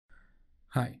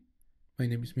Hi, my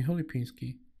name is Michał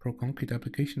Lipinski, ProConcrete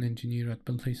Application Engineer at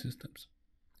Bentley Systems.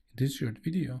 In this short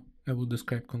video, I will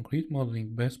describe concrete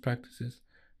modeling best practices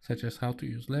such as how to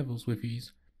use levels with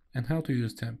ease and how to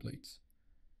use templates.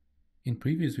 In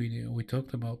previous video, we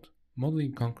talked about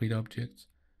modeling concrete objects.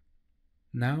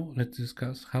 Now let's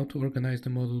discuss how to organize the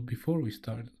model before we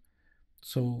start,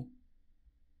 so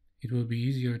it will be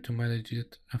easier to manage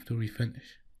it after we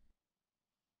finish.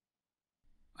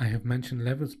 I have mentioned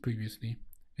levels previously,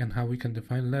 and how we can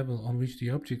define level on which the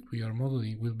object we are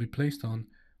modeling will be placed on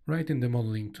right in the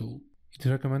modeling tool. It's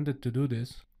recommended to do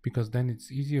this because then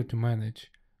it's easier to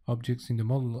manage objects in the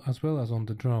model as well as on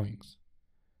the drawings.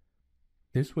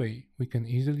 This way, we can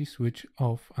easily switch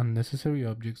off unnecessary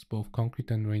objects, both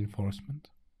concrete and reinforcement.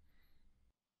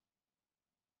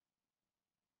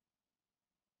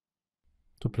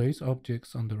 To place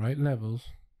objects on the right levels,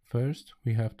 first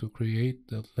we have to create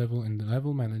that level in the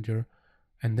level manager,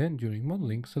 and then during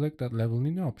modeling select that level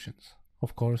in the options.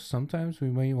 Of course, sometimes we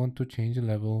may want to change a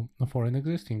level for an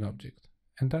existing object,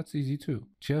 and that's easy too.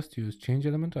 Just use change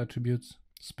element attributes,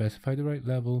 specify the right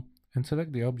level, and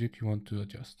select the object you want to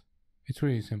adjust. It's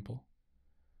really simple.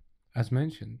 As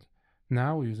mentioned,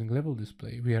 now using level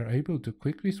display, we are able to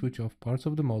quickly switch off parts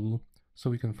of the model so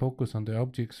we can focus on the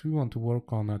objects we want to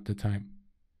work on at the time.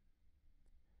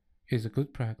 It is a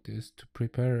good practice to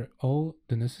prepare all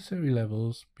the necessary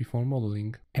levels before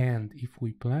modeling, and if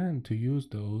we plan to use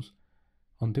those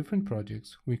on different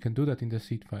projects, we can do that in the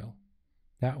seed file.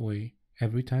 That way,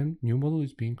 every time new model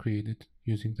is being created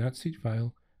using that seed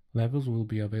file, levels will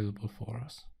be available for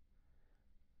us.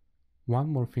 One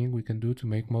more thing we can do to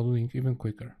make modeling even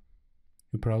quicker.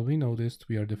 You probably noticed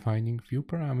we are defining few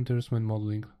parameters when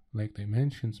modeling, like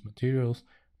dimensions, materials,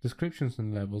 descriptions,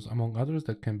 and levels, among others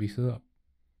that can be set up.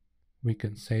 We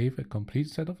can save a complete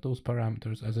set of those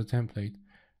parameters as a template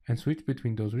and switch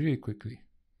between those really quickly.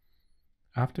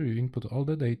 After you input all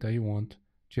the data you want,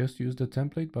 just use the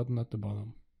template button at the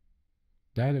bottom.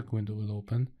 Dialog window will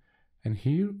open, and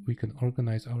here we can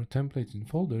organize our templates in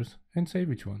folders and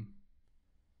save each one.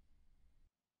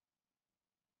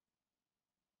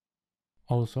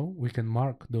 Also, we can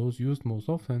mark those used most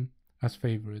often as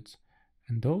favorites,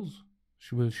 and those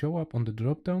will show up on the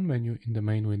drop-down menu in the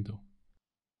main window.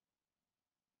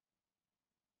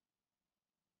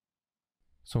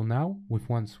 So now, with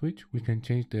one switch, we can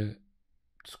change the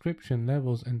description,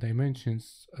 levels, and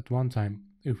dimensions at one time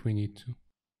if we need to.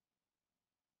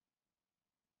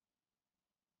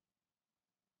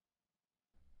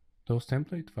 Those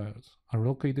template files are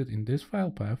located in this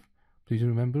file path. Please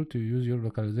remember to use your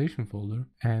localization folder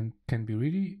and can be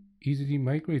really easily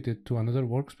migrated to another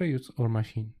workspace or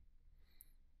machine.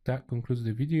 That concludes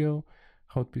the video.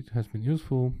 Hope it has been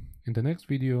useful. In the next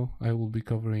video, I will be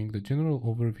covering the general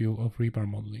overview of rebar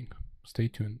modeling. Stay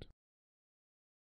tuned.